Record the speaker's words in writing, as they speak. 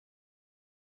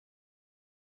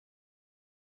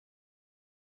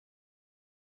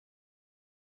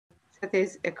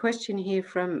There's a question here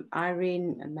from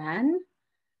Irene Mann.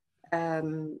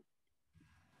 No,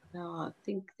 I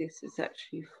think this is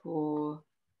actually for,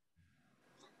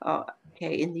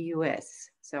 in the US.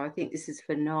 So I think this is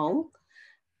for Noel.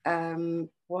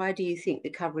 Why do you think the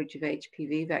coverage of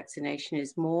HPV vaccination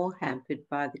is more hampered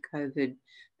by the COVID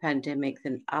pandemic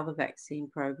than other vaccine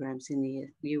programs in the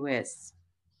US?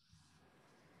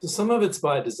 So some of it's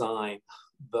by design.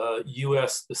 The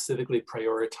US specifically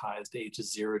prioritized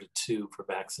ages 0 to 2 for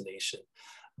vaccination.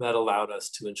 That allowed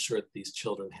us to ensure that these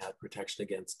children had protection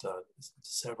against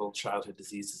several childhood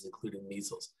diseases, including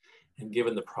measles. And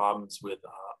given the problems with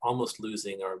almost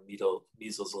losing our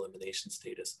measles elimination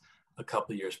status a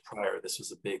couple of years prior, this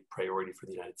was a big priority for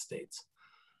the United States.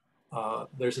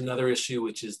 There's another issue,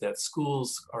 which is that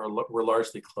schools were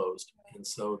largely closed. And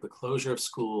so the closure of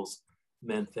schools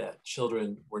meant that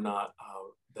children were not,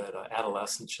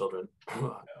 adolescent children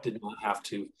did not have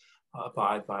to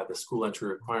abide by the school entry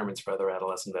requirements for other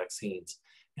adolescent vaccines.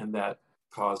 And that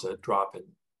caused a drop in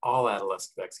all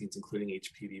adolescent vaccines, including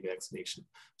HPV vaccination.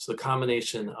 So the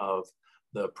combination of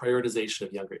the prioritization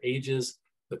of younger ages,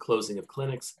 the closing of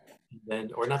clinics,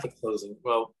 or not the closing,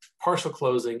 well, partial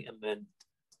closing, and then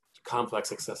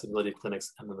complex accessibility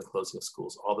clinics, and then the closing of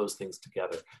schools. All those things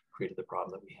together created the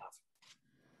problem that we have.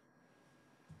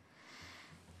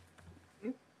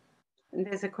 And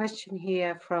there's a question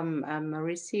here from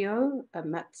Mauricio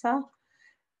Matza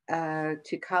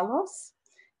to Carlos.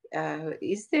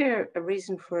 Is there a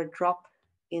reason for a drop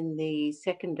in the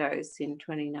second dose in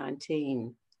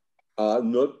 2019?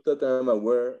 Not that I'm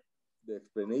aware. The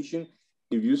explanation,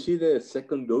 if you see the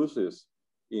second doses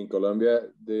in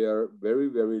Colombia, they are very,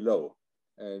 very low.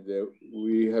 And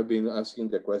we have been asking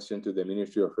the question to the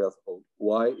Ministry of Health,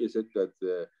 why is it that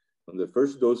on the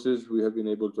first doses, we have been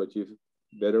able to achieve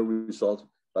better results,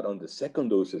 but on the second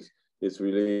doses, it's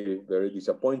really very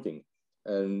disappointing.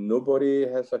 And nobody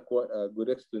has a good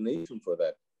explanation for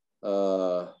that.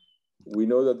 We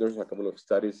know that there's a couple of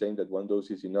studies saying that one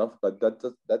dose is enough, but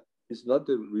that is not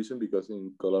the reason, because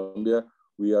in Colombia,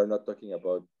 we are not talking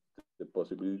about the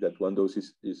possibility that one dose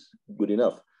is good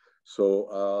enough.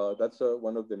 So that's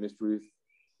one of the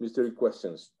mystery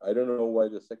questions. I don't know why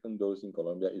the second dose in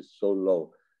Colombia is so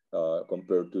low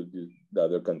compared to the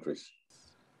other countries.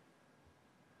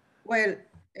 Well,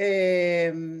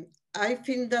 I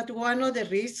think that one of the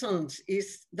reasons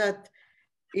is that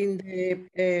in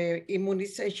the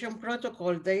immunization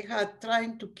protocol, they had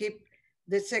trying to keep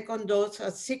the second dose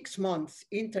at 6 months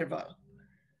interval.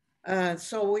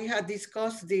 So we had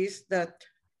discussed this, that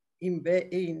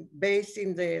based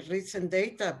in the recent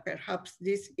data, perhaps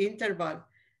this interval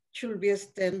should be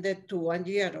extended to 1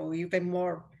 year or even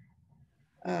more.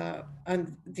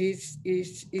 And this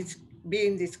is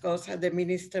being discussed at the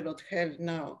Minister of Health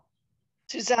now.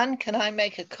 Suzanne, can I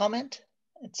make a comment?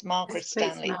 It's Margaret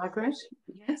Stanley. Please, Margaret.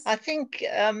 Yes. I think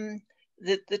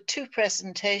the two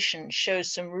presentations show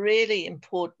some really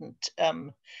important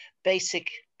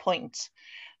basic points.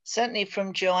 Certainly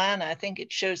from Joanna, I think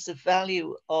it shows the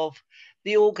value of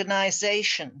the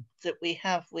organization that we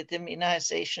have with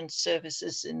immunization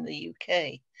services in the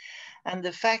UK, and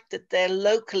the fact that they're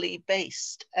locally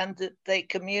based and that they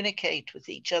communicate with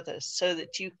each other so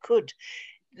that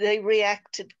they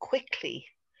reacted quickly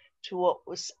to what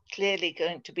was clearly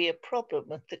going to be a problem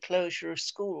with the closure of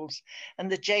schools. And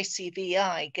the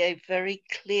JCVI gave very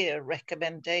clear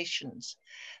recommendations.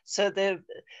 So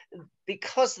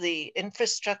because the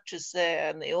infrastructure's there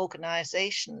and the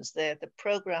organization's there, the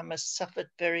program has suffered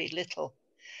very little.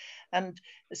 And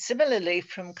similarly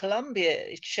from Colombia,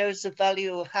 it shows the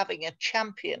value of having a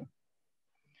champion.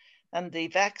 And the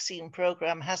vaccine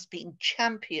program has been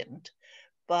championed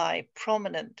by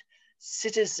prominent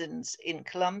citizens in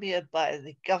Colombia, by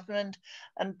the government,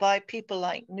 and by people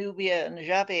like Nubia and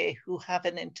Javier, who have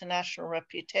an international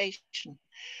reputation.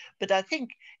 But I think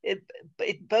in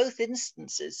both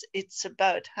instances, it's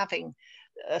about having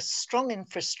a strong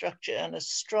infrastructure and a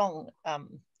strong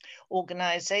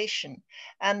organization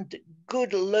and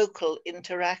good local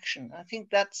interaction. I think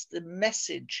that's the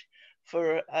message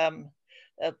for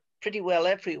pretty well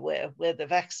everywhere where the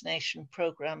vaccination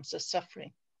programs are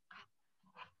suffering.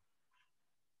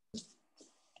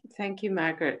 Thank you,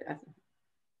 Margaret. I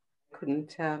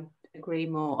couldn't agree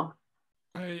more.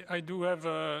 I do have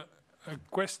a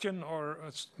question, or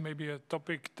maybe a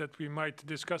topic that we might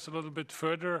discuss a little bit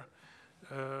further.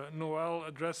 Noel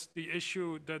addressed the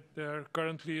issue that there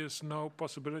currently is no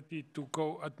possibility to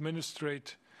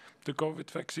co-administrate the COVID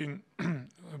vaccine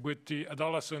with the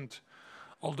adolescent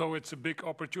although it's a big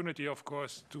opportunity, of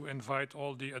course, to invite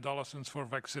all the adolescents for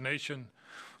vaccination.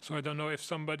 So I don't know if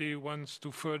somebody wants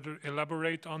to further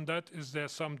elaborate on that. Is there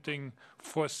something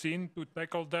foreseen to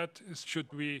tackle that?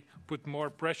 Should we put more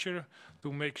pressure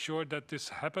to make sure that this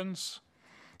happens?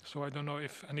 So I don't know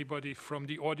if anybody from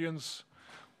the audience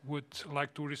would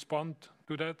like to respond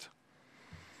to that.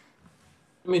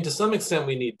 I mean, to some extent,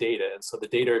 we need data. And so the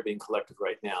data are being collected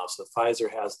right now. So Pfizer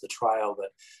has the trial that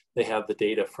they have the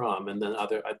data from, and then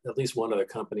at least one other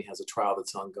company has a trial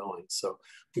that's ongoing. So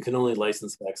we can only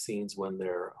license vaccines when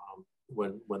they're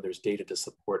when there's data to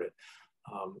support it.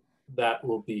 That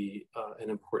will be an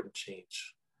important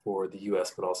change for the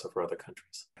US, but also for other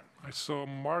countries. I saw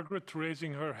Margaret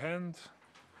raising her hand.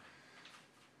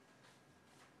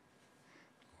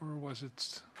 Or was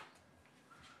it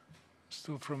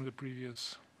still from the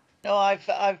previous? No,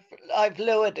 I've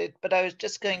lowered it, but I was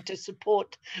just going to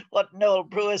support what Noel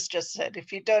Brewer's just said.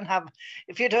 If you don't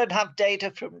have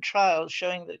data from trials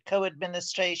showing that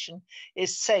co-administration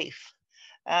is safe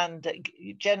and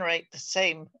you generate the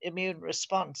same immune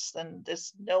response, then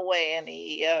there's no way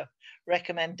any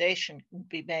recommendation can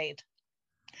be made.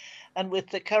 And with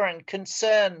the current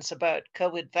concerns about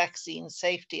COVID vaccine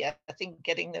safety, I think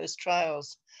getting those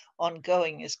trials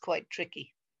ongoing is quite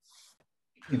tricky.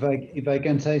 If I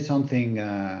can say something,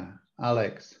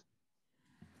 Alex.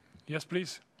 Yes,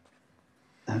 please.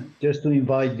 Just to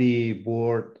invite the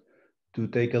board to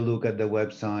take a look at the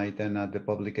website and at the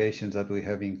publications that we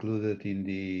have included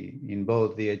in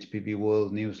both the HPV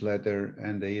World newsletter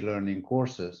and the e-learning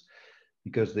courses,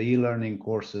 because the e-learning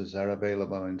courses are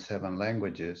available in 7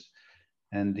 languages,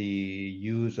 and the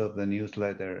use of the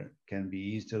newsletter can be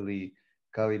easily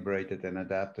calibrated and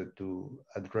adapted to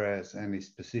address any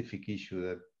specific issue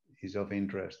that is of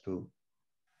interest to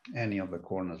any of the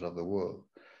corners of the world.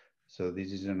 So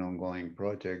this is an ongoing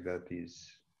project that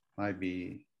might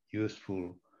be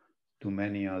useful to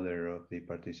many other of the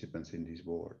participants in this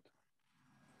board.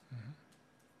 Mm-hmm.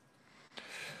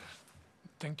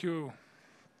 Thank you.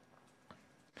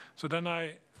 So then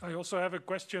I also have a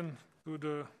question to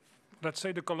the, let's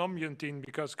say, the Colombian team,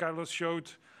 because Carlos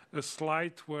showed a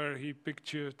slide where he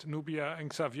pictured Nubia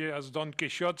and Xavier as Don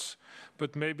Quixotes,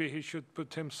 but maybe he should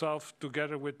put himself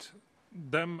together with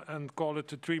them and call it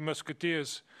the Three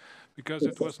Musketeers, because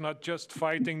it was not just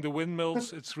fighting the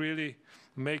windmills, it's really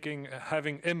having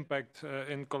impact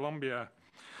in Colombia.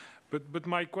 But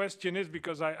my question is,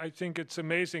 because I think it's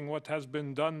amazing what has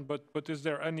been done, but is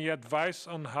there any advice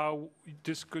on how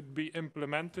this could be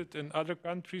implemented in other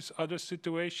countries, other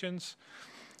situations?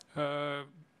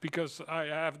 Because I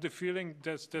have the feeling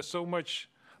there's so much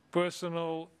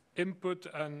personal input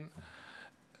and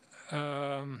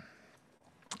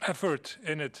effort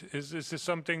in it. Is this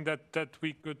something that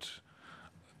we could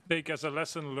take as a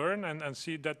lesson learned and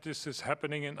see that this is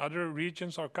happening in other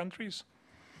regions or countries?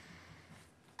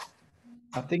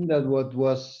 I think that what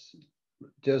was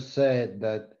just said,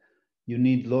 that you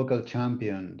need local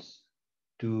champions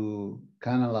to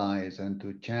canalize and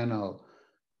to channel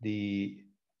the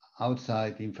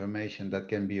outside information that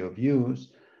can be of use,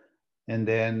 and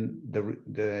then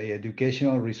the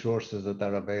educational resources that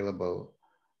are available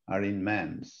are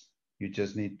immense. You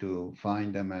just need to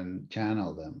find them and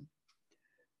channel them.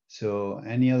 So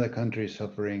any other country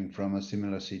suffering from a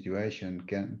similar situation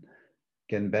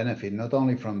can benefit not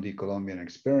only from the Colombian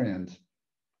experience,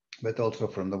 but also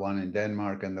from the one in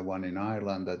Denmark and the one in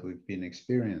Ireland that we've been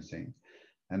experiencing.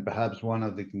 And perhaps one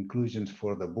of the conclusions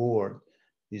for the board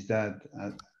is that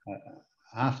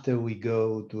after we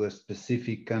go to a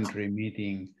specific country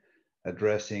meeting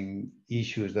addressing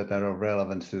issues that are of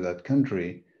relevance to that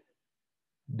country,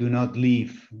 do not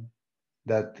leave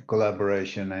that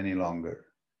collaboration any longer,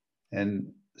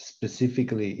 and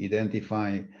specifically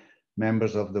identify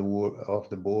members of the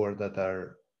board that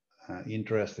are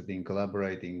interested in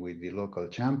collaborating with the local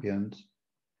champions,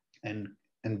 and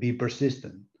be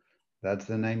persistent. That's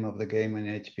the name of the game in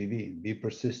HPV. Be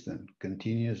persistent,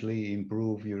 continuously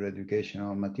improve your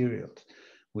educational materials.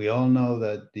 We all know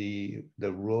that the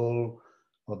role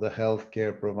of the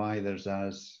healthcare providers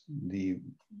as the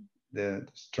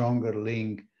stronger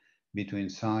link between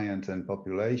science and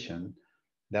population,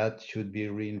 that should be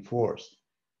reinforced.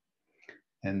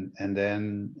 And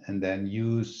then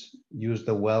use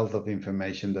the wealth of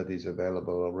information that is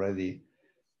available already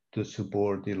to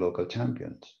support the local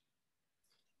champions.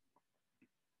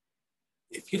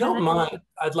 If you don't mind,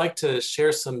 I'd like to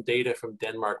share some data from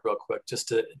Denmark real quick, just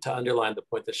to underline the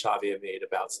point that Xavier made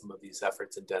about some of these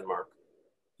efforts in Denmark.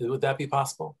 Would that be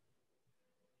possible?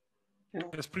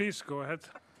 Yes, please, go ahead.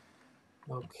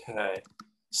 Okay.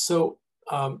 So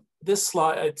This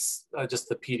slide, it's just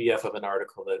the PDF of an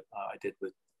article that I did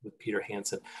with Peter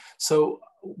Hansen. So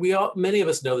many of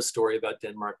us know the story about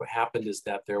Denmark. What happened is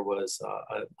that there was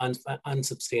an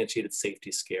unsubstantiated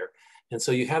safety scare. And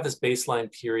so you have this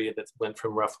baseline period that went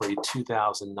from roughly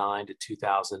 2009 to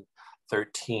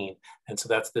 2013. And so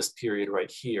that's this period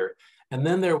right here. And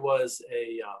then there was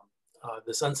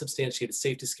this unsubstantiated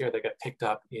safety scare that got picked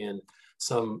up in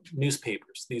some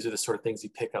newspapers. These are the sort of things you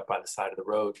pick up by the side of the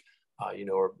road,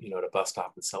 or at a bus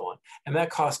stop and so on. And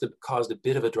that caused a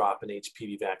bit of a drop in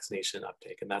HPV vaccination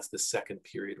uptake. And that's the second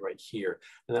period right here.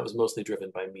 And that was mostly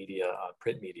driven by media,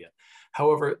 print media.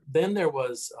 However, then there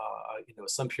was,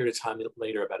 some period of time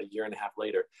later, about a year and a half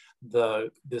later,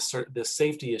 this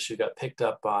safety issue got picked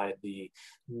up by the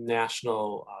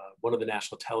national, one of the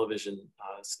national television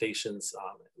stations,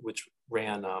 which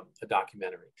ran a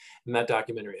documentary. And that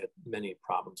documentary had many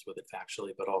problems with it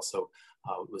factually, but also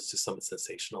was just somewhat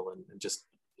sensational and just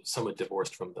somewhat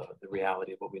divorced from the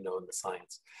reality of what we know in the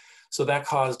science. So that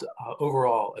caused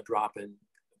overall a drop in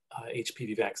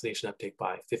HPV vaccination uptake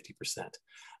by 50%.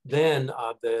 Then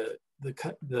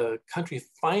the country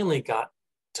finally got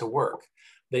to work.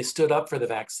 They stood up for the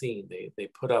vaccine. They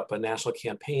put up a national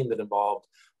campaign that involved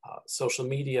social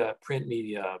media, print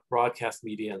media, broadcast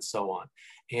media, and so on.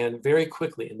 And very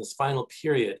quickly, in this final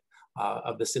period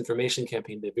of this information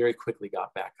campaign, they very quickly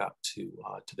got back up to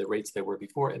the rates they were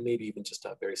before, and maybe even just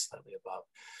very slightly above.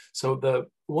 So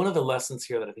one of the lessons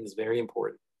here that I think is very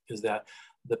important is that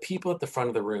the people at the front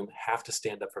of the room have to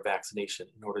stand up for vaccination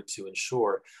in order to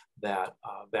ensure that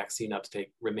vaccine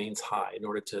uptake remains high, in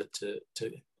order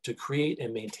to create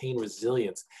and maintain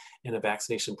resilience in a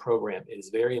vaccination program. It is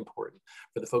very important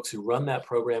for the folks who run that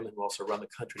program and who also run the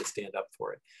country to stand up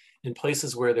for it. In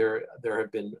places where there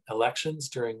have been elections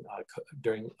during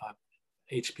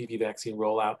HPV vaccine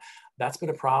rollout, that's been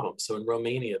a problem. So in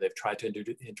Romania, they've tried to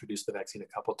introduce the vaccine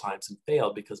a couple times and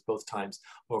failed because both times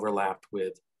overlapped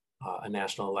with a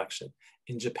national election.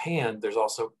 In Japan, there's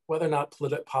also, whether or not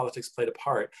politics played a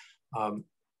part,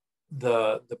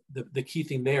 the key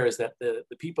thing there is that the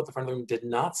people at the front of the room did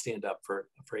not stand up for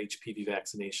HPV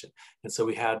vaccination. And so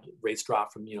we had rates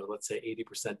drop from, let's say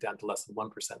 80% down to less than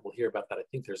 1%. We'll hear about that. I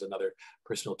think there's another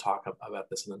person who'll talk about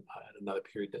this at another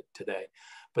period today.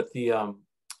 But the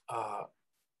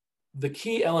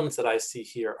key elements that I see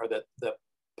here are that the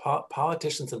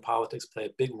politicians and politics play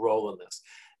a big role in this.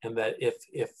 And that if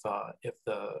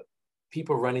the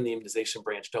people running the immunization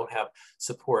branch don't have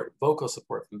support, vocal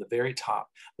support from the very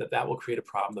top, that will create a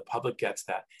problem. The public gets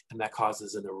that, and that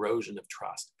causes an erosion of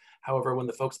trust. However, when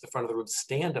the folks at the front of the room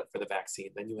stand up for the vaccine,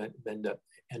 then you end up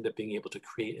being able to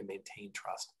create and maintain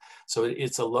trust. So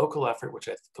it's a local effort, which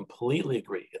I completely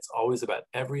agree. It's always about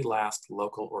every last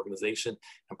local organization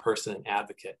and person and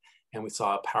advocate. And we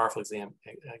saw powerful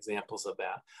examples of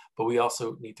that. But we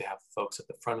also need to have folks at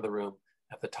the front of the room,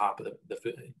 at the top of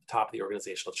the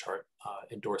organizational chart,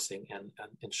 endorsing and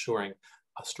ensuring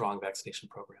a strong vaccination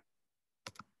program.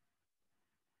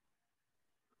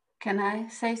 Can I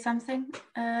say something,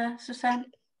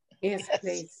 Suzanne? Yes,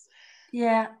 please.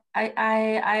 Yeah,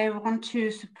 I want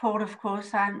to support, of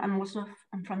course. I'm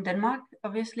from Denmark,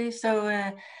 obviously. So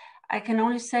I can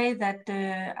only say that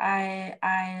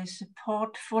I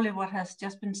support fully what has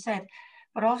just been said,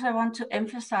 but also I want to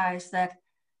emphasize that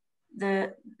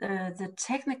the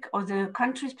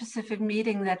country-specific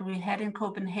meeting that we had in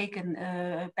Copenhagen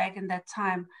back in that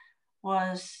time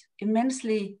was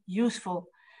immensely useful,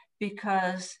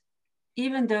 because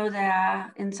even though there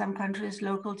are in some countries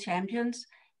local champions,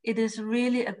 it is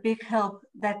really a big help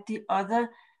that the other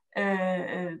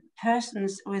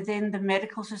persons within the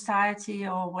medical society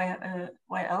or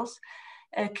where else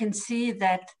can see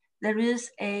that there is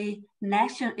a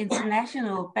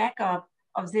international backup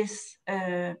of this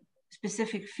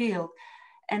specific field.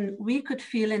 And we could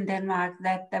feel in Denmark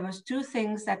that there was two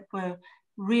things that were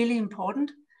really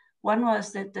important. One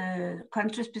was that the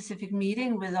country-specific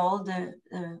meeting with all the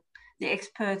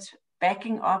experts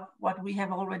backing up what we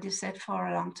have already said for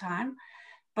a long time,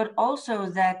 but also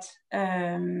that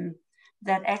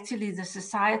that actually the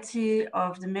society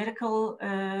of the medical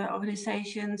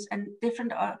organizations and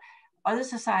different other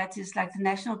societies like the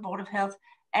National Board of Health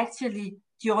actually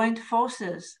joined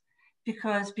forces,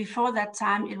 because before that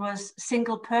time it was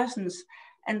single persons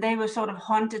and they were sort of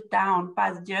hunted down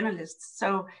by the journalists.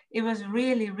 So it was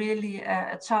really, really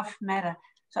a tough matter.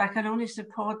 So I can only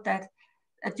support that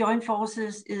joint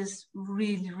forces is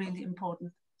really, really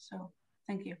important. So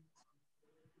thank you.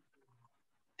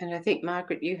 And I think,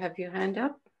 Margaret, you have your hand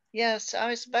up. Yes, I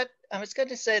was about I was going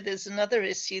to say there's another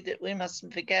issue that we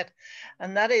mustn't forget,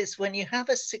 and that is when you have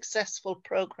a successful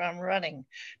program running,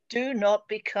 do not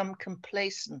become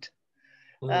complacent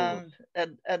and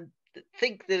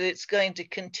think that it's going to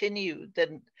continue.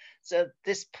 Then, so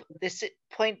this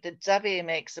point that Xavier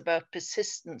makes about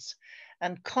persistence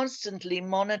and constantly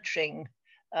monitoring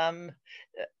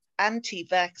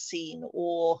anti-vaccine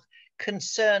or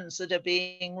concerns that are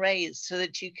being raised so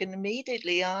that you can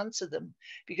immediately answer them,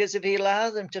 because if you allow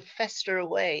them to fester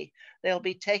away, they'll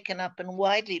be taken up and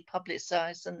widely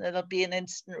publicized and there'll be an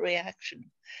instant reaction.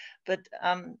 But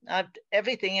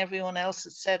everything everyone else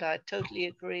has said, I totally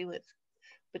agree with.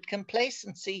 But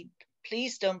complacency,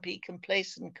 please don't be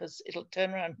complacent, because it'll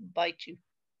turn around and bite you.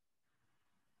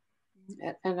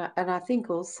 And I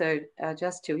think also,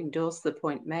 just to endorse the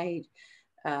point made,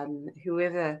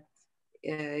 whoever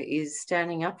is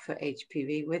standing up for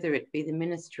HPV, whether it be the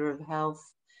Minister of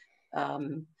Health,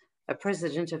 a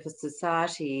president of a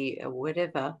society, or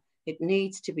whatever, it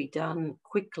needs to be done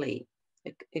quickly.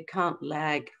 It can't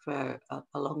lag for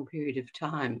a long period of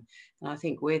time. And I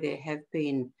think where there have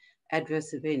been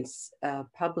adverse events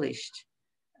published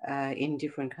in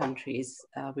different countries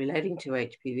relating to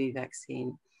HPV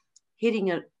vaccine, hitting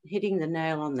the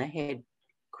nail on the head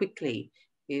quickly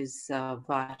is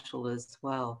vital as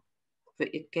well.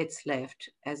 But it gets left,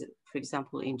 as for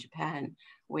example in Japan,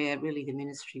 where really the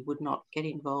ministry would not get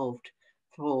involved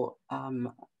for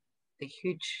a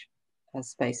huge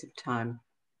space of time.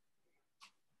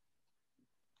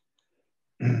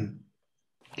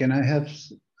 Can I have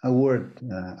a word,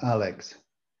 Alex?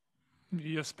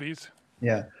 Yes, please.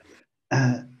 Yeah.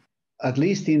 At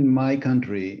least in my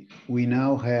country, we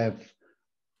now have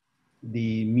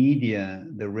the media,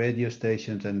 the radio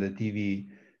stations and the TV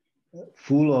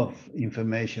full of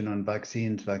information on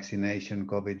vaccines, vaccination,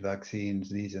 COVID vaccines,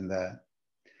 this and that.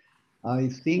 I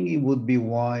think it would be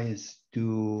wise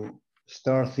to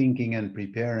start thinking and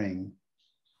preparing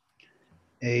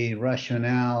a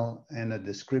rationale and a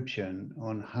description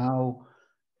on how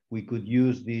we could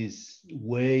use this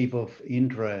wave of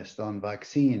interest on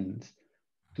vaccines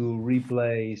to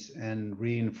replace and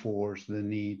reinforce the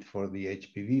need for the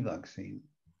HPV vaccine.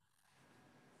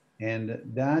 And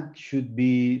that should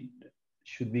be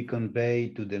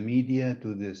conveyed to the media,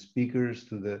 to the speakers,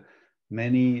 to the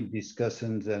many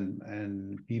discussants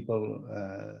and people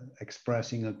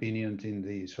expressing opinions in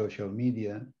the social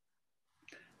media.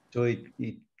 So it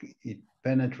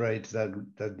penetrates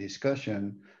that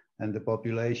discussion, and the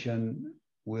population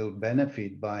will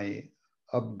benefit by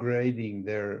upgrading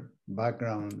their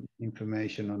background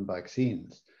information on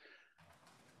vaccines.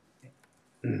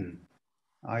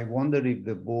 I wonder if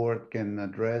the board can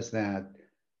address that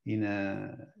in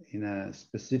a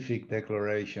specific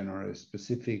declaration or a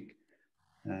specific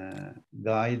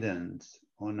guidance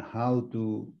on how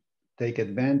to take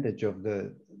advantage of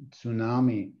the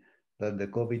tsunami that the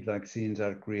COVID vaccines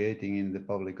are creating in the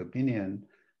public opinion,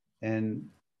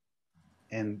 and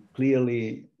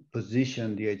clearly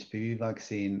position the HPV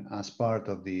vaccine as part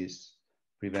of this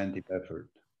preventive effort.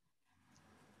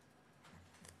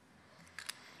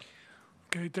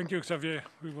 Okay, thank you, Xavier.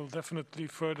 We will definitely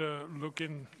further look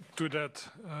into that.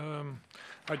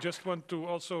 I just want to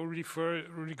also refer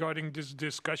regarding this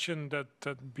discussion that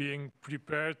being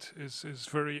prepared is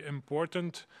very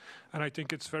important. And I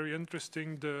think it's very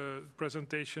interesting, the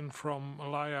presentation from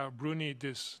Alaya Bruni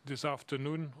this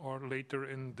afternoon or later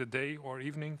in the day or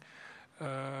evening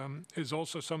is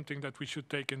also something that we should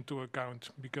take into account,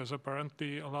 because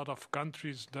apparently a lot of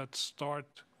countries that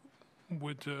start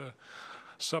with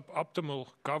suboptimal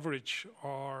coverage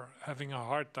are having a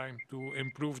hard time to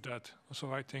improve that.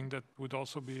 So I think that would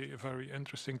also be very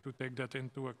interesting to take that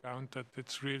into account, that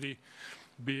it's really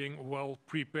being well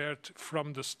prepared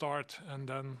from the start, and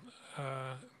then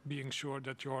being sure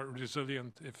that you're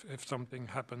resilient if something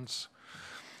happens.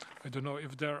 I don't know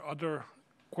if there are other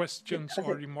questions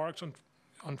or remarks.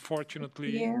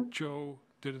 Unfortunately, yeah. Joe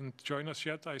didn't join us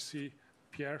yet. I see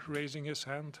Pierre raising his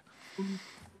hand.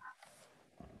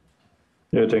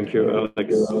 Yeah, thank you, Alex. Yeah,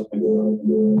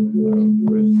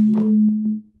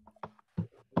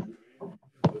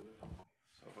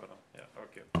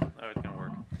 okay, now it can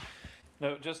work.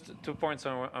 No, just 2 points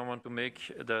I want to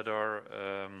make that are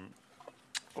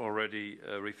already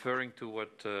referring to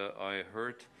what I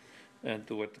heard and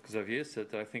to what Xavier said.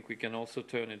 I think we can also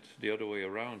turn it the other way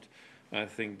around. I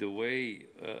think the way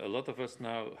a lot of us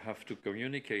now have to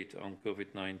communicate on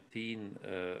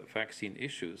COVID-19 vaccine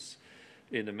issues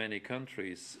in the many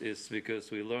countries is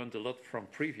because we learned a lot from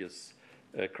previous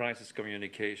crisis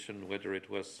communication, whether it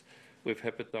was with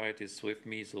hepatitis, with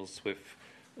measles, with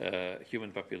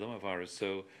human papillomavirus.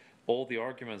 So all the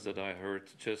arguments that I heard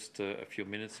just a few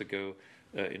minutes ago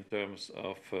in terms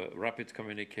of rapid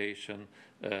communication,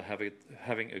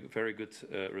 having a very good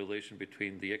relation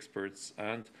between the experts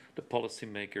and the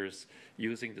policymakers,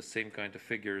 using the same kind of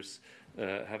figures,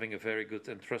 having a very good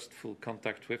and trustful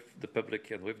contact with the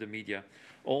public and with the media.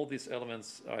 All these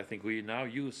elements I think we now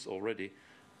use already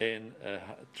in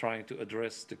trying to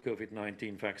address the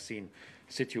COVID-19 vaccine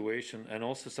situation, and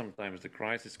also sometimes the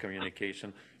crisis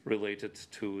communication related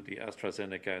to the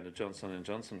AstraZeneca and the Johnson &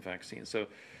 Johnson vaccine. So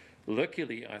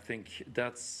luckily, I think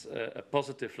that's a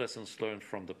positive lessons learned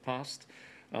from the past.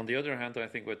 On the other hand, I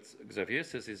think what Xavier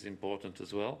says is important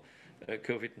as well.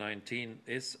 COVID-19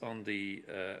 is on the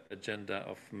agenda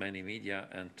of many media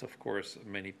and, of course,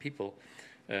 many people,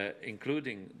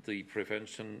 including the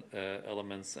prevention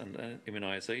elements and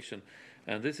immunization.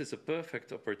 And this is a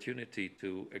perfect opportunity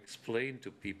to explain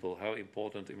to people how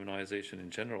important immunization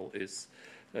in general is.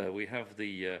 We have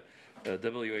the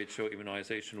WHO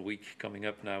Immunization Week coming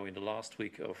up now in the last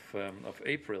week of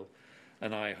April.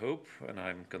 And I hope, and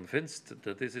I'm convinced,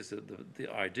 that this is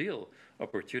the ideal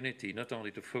opportunity not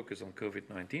only to focus on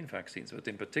COVID-19 vaccines, but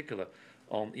in particular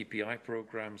on EPI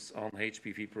programs, on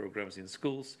HPV programs in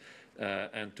schools,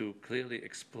 and to clearly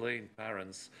explain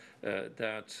parents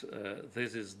that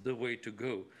this is the way to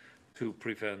go to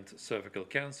prevent cervical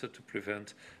cancer, to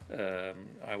prevent,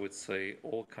 I would say,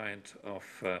 all kinds of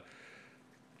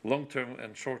long-term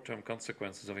and short-term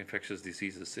consequences of infectious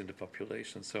diseases in the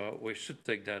population. So we should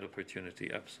take that opportunity,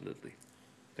 absolutely.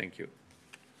 Thank you.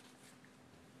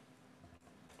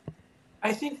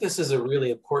 I think this is a really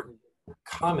important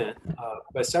comment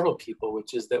by several people,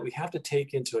 which is that we have to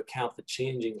take into account the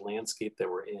changing landscape that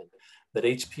we're in. That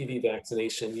HPV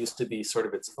vaccination used to be sort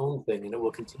of its own thing, and it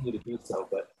will continue to do so.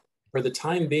 But for the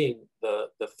time being,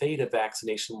 the fate of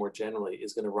vaccination more generally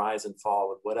is going to rise and fall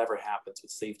with whatever happens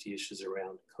with safety issues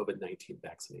around COVID-19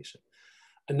 vaccination.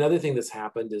 Another thing that's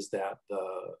happened is that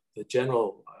the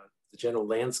general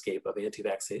landscape of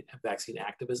anti-vaccine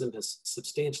activism has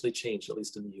substantially changed, at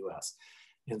least in the US.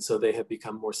 And so they have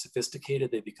become more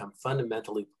sophisticated, they've become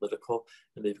fundamentally political,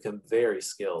 and they've become very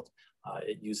skilled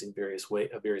at using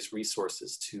various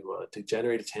resources to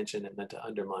generate attention and then to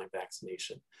undermine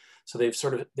vaccination. So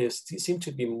they seem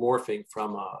to be morphing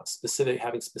from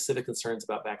having specific concerns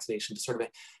about vaccination to sort of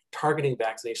targeting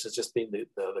vaccination as just being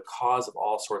the cause of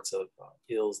all sorts of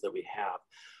ills that we have.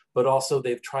 But also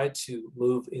they've tried to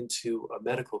move into a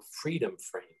medical freedom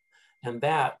frame. And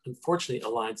that, unfortunately,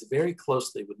 aligns very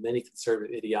closely with many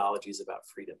conservative ideologies about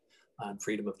freedom and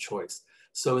freedom of choice.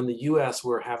 So in the US,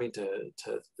 we're having to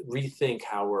rethink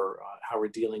how we're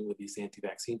dealing with these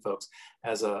anti-vaccine folks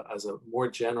as a more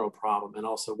general problem, and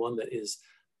also one that is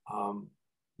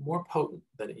more potent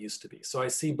than it used to be. So I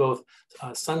see both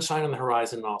sunshine on the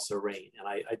horizon and also rain. And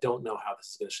I don't know how this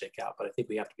is going to shake out, but I think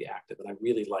we have to be active. And I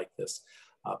really like this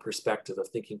perspective of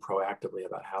thinking proactively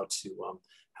about how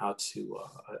to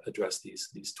address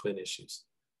these twin issues.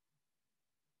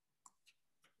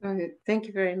 Thank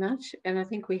you very much. And I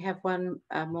think we have one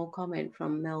more comment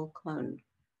from Mel Clone.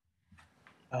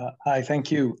 Hi,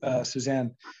 thank you,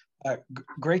 Suzanne.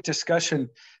 Great discussion.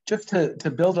 Just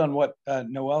to build on what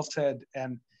Noel said,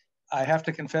 and I have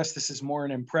to confess this is more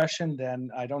an impression than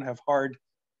I don't have hard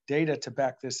data to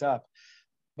back this up.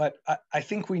 But I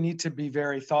think we need to be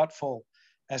very thoughtful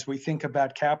as we think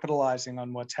about capitalizing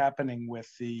on what's happening with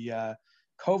the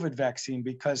COVID vaccine,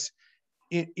 because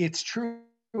it's true,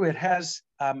 it has,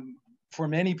 for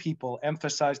many people,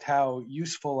 emphasized how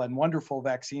useful and wonderful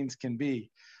vaccines can be,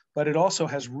 but it also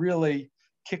has really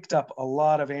kicked up a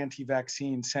lot of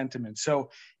anti-vaccine sentiment. So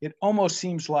it almost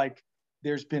seems like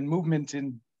there's been movement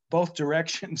in both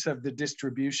directions of the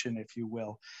distribution, if you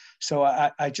will. So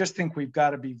I just think we've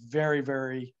got to be very,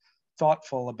 very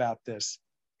thoughtful about this.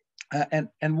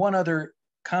 And one other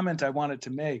comment I wanted to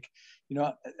make,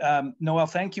 Noel,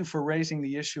 thank you for raising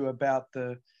the issue about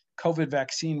the COVID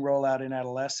vaccine rollout in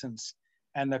adolescents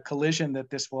and the collision that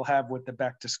this will have with the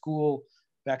back to school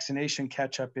vaccination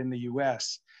catch up in the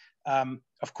US.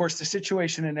 Of course, the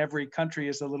situation in every country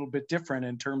is a little bit different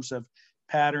in terms of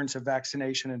patterns of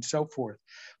vaccination and so forth.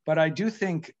 But I do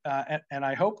think, and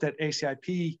I hope that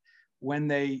ACIP, when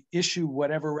they issue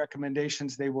whatever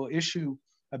recommendations they will issue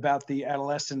about the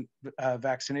adolescent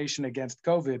vaccination against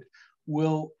COVID,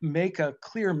 will make a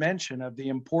clear mention of the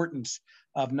importance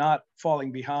of not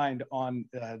falling behind on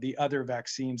the other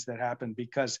vaccines that happen,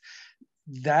 because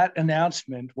that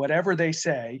announcement, whatever they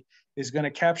say, is going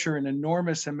to capture an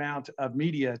enormous amount of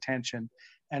media attention.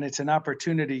 And it's an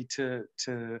opportunity to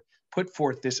put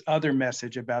forth this other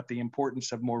message about the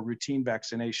importance of more routine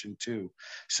vaccination too.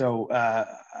 So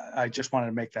I just wanted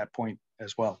to make that point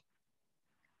as well.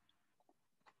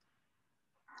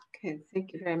 Okay,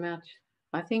 thank you very much.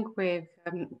 I think we've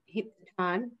hit the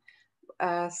time.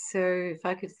 So if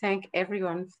I could thank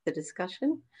everyone for the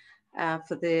discussion,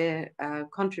 for their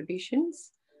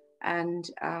contributions, and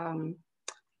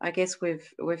I guess we've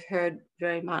heard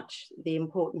very much the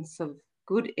importance of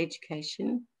good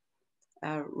education,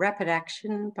 rapid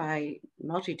action by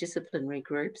multidisciplinary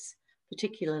groups,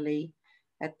 particularly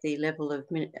at the level of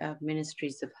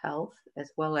ministries of health, as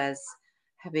well as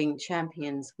having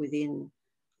champions within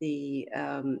the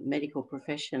medical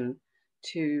profession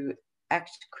to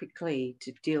act quickly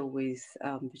to deal with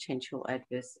potential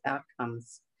adverse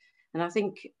outcomes. And I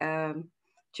think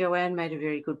Joanne made a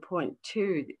very good point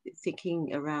too,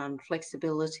 thinking around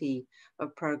flexibility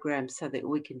of programs so that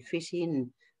we can fit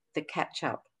in the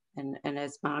catch-up. And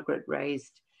as Margaret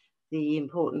raised, the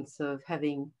importance of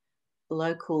having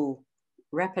local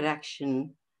rapid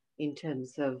action in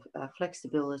terms of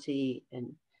flexibility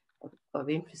and of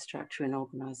infrastructure and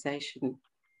organisation.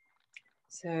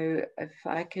 So if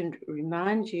I can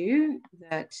remind you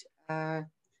that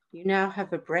you now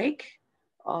have a break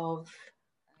of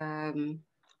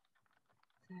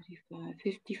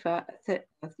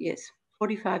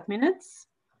 45 minutes,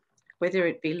 whether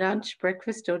it be lunch,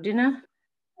 breakfast or dinner,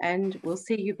 and we'll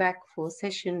see you back for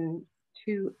session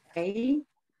 2A,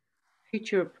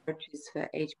 future approaches for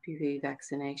HPV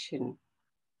vaccination.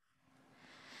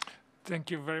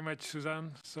 Thank you very much,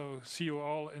 Suzanne. So see you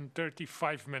all in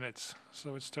 35 minutes.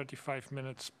 So it's 35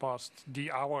 minutes past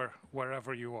the hour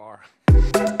wherever you are.